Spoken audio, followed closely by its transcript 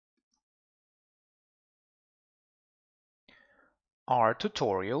Our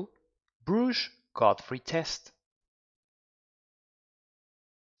tutorial, Breusch-Godfrey test.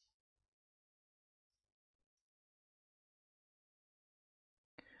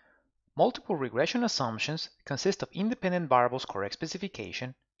 Multiple regression assumptions consist of independent variables correct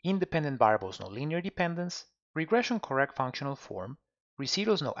specification, independent variables no linear dependence, regression correct functional form,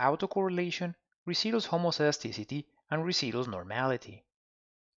 residuals no autocorrelation, residuals homoscedasticity, and residuals normality.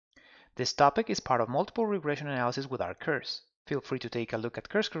 This topic is part of multiple regression analysis with our course. Feel free to take a look at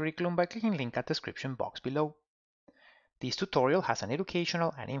course curriculum by clicking link at description box below. This tutorial has an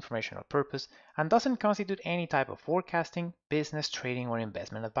educational and informational purpose and doesn't constitute any type of forecasting, business, trading, or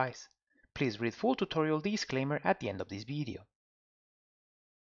investment advice. Please read full tutorial disclaimer at the end of this video.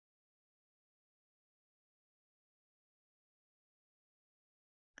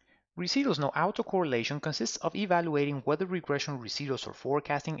 Residuals no autocorrelation consists of evaluating whether regression residuals or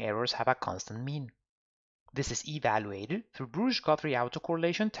forecasting errors have a constant mean. This is evaluated through Breusch-Godfrey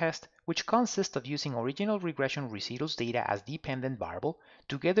autocorrelation test, which consists of using original regression residuals data as dependent variable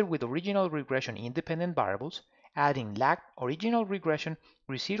together with original regression independent variables, adding lagged original regression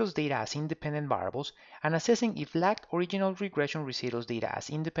residuals data as independent variables, and assessing if lagged original regression residuals data as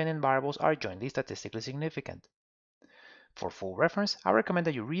independent variables are jointly statistically significant. For full reference, I recommend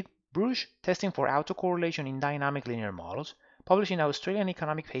that you read Breusch Testing for Autocorrelation in Dynamic Linear Models, published in Australian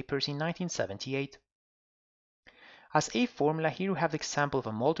Economic Papers in 1978. As a formula, here we have the example of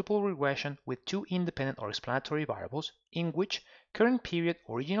a multiple regression with two independent or explanatory variables in which current period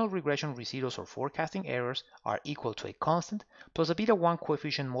original regression residuals or forecasting errors are equal to a constant plus a beta 1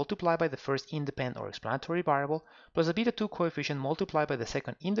 coefficient multiplied by the first independent or explanatory variable plus a beta 2 coefficient multiplied by the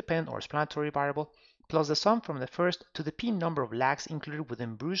second independent or explanatory variable plus the sum from the first to the p number of lags included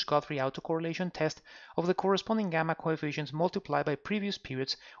within Breusch-Godfrey autocorrelation test of the corresponding gamma coefficients multiplied by previous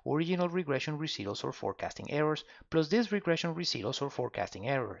periods original regression residuals or forecasting errors plus these regression residuals or forecasting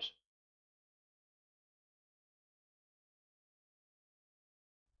errors.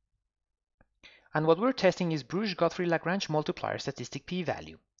 And what we're testing is Breusch-Godfrey Lagrange multiplier statistic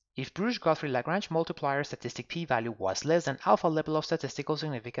p-value. If Breusch-Godfrey Lagrange multiplier statistic p-value was less than alpha level of statistical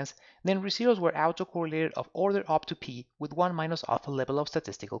significance, then residuals were autocorrelated of order up to p with 1 minus alpha level of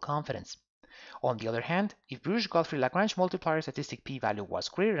statistical confidence. On the other hand, if Breusch-Godfrey Lagrange multiplier statistic p-value was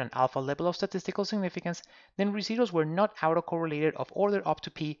greater than alpha level of statistical significance, then residuals were not autocorrelated of order up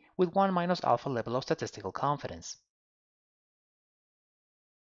to p with 1 minus alpha level of statistical confidence.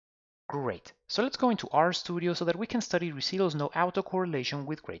 Great, so let's go into RStudio so that we can study residuals no autocorrelation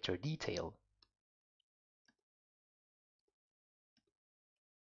with greater detail.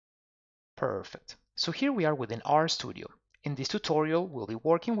 Perfect. So here we are within RStudio. In this tutorial, we'll be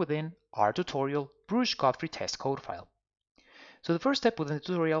working within our tutorial Breusch-Godfrey test code file. So the first step within the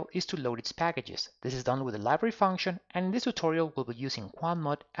tutorial is to load its packages. This is done with the library function, and in this tutorial, we'll be using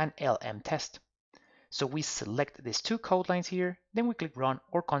QuantMod and lmtest. So we select these two code lines here, then we click Run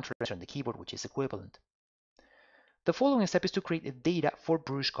or Ctrl-S on the keyboard, which is equivalent. The following step is to create a data for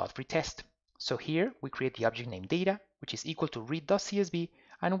Breusch-Godfrey test. So here we create the object name data, which is equal to read.csv,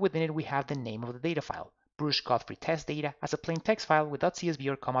 and within it we have the name of the data file, Breusch-Godfrey test data, as a plain text file with .csv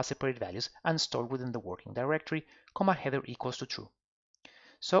or comma separated values and stored within the working directory, comma header equals to true.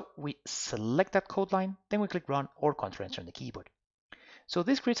 So we select that code line, then we click Run or Ctrl-S on the keyboard. So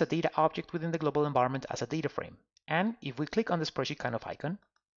this creates a data object within the global environment as a data frame. And if we click on the spreadsheet kind of icon,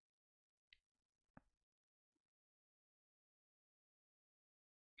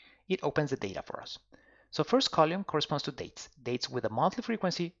 it opens the data for us. So first column corresponds to dates, dates with a monthly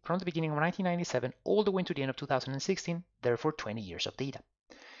frequency from the beginning of 1997 all the way to the end of 2016, therefore 20 years of data.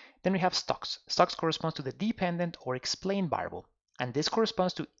 Then we have stocks. Stocks corresponds to the dependent or explained variable, and this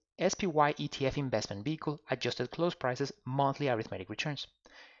corresponds to SPY ETF investment vehicle adjusted close prices monthly arithmetic returns.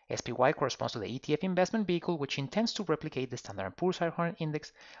 SPY corresponds to the ETF investment vehicle which intends to replicate the Standard & Poor's 500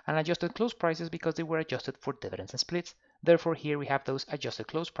 index and adjusted close prices because they were adjusted for dividends and splits. Therefore, here we have those adjusted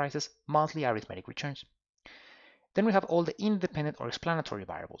close prices monthly arithmetic returns. Then we have all the independent or explanatory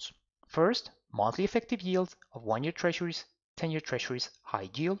variables. First, monthly effective yield of 1-year treasuries, 10-year treasuries, high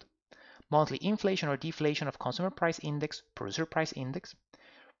yield, monthly inflation or deflation of consumer price index, producer price index,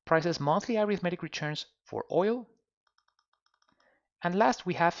 prices monthly arithmetic returns for oil, and last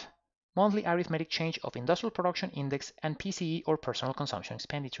we have monthly arithmetic change of industrial production index and PCE or personal consumption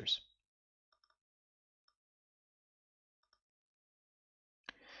expenditures.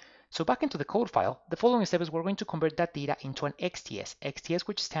 So back into the code file, the following step is we're going to convert that data into an XTS, XTS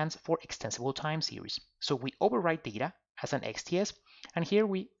which stands for extensible time series. So we overwrite data as an XTS, and here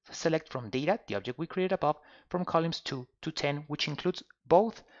we select from data, the object we created above, from columns 2 to 10, which includes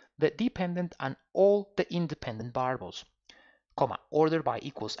both the dependent and all the independent variables. comma, order by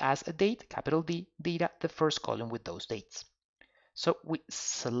equals as a date, capital D, data, the first column with those dates. So we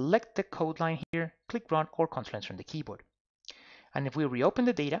select the code line here, click run or Ctrl Enter on the keyboard. And if we reopen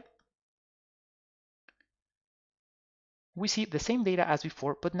the data, we see the same data as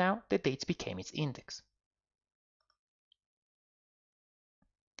before, but now the dates became its index.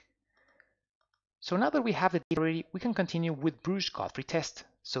 So now that we have the data already, we can continue with Breusch-Godfrey test.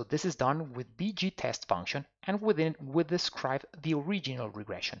 So this is done with bg test function, and within it we describe the original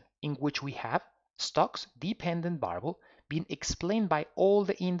regression, in which we have stocks dependent variable being explained by all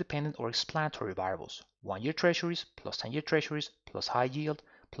the independent or explanatory variables: 1-year treasuries plus 10-year treasuries plus high yield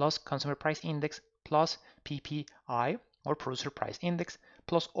plus consumer price index plus PPI or producer price index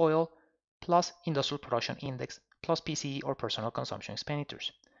plus oil plus industrial production index plus PCE or personal consumption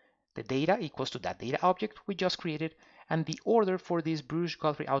expenditures. The data equals to that data object we just created, and the order for this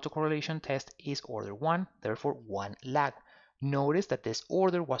Breusch-Godfrey autocorrelation test is order 1, therefore 1 lag. Notice that this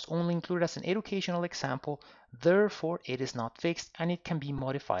order was only included as an educational example, therefore it is not fixed and it can be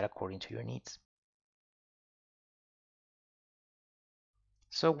modified according to your needs.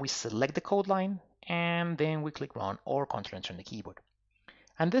 So we select the code line and then we click run or Ctrl Enter on the keyboard.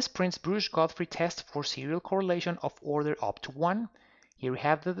 And this prints Breusch-Godfrey test for serial correlation of order up to 1. Here we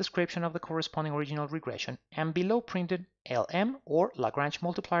have the description of the corresponding original regression, and below printed LM or Lagrange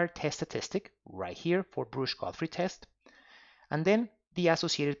multiplier test statistic right here for Breusch-Godfrey test, and then the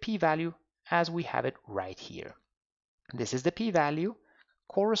associated p-value as we have it right here. This is the p-value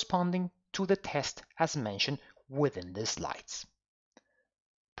corresponding to the test as mentioned within the slides.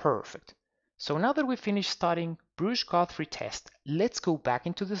 Perfect. So now that we've finished studying Breusch-Godfrey test, let's go back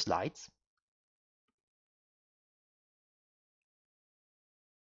into the slides.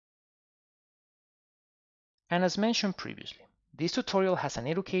 And as mentioned previously, this tutorial has an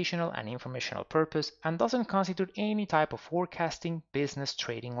educational and informational purpose and doesn't constitute any type of forecasting, business,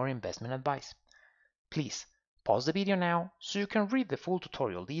 trading, or investment advice. Please pause the video now so you can read the full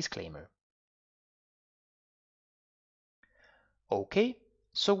tutorial disclaimer. Okay,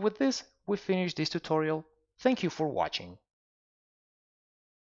 so with this, we finish this tutorial. Thank you for watching.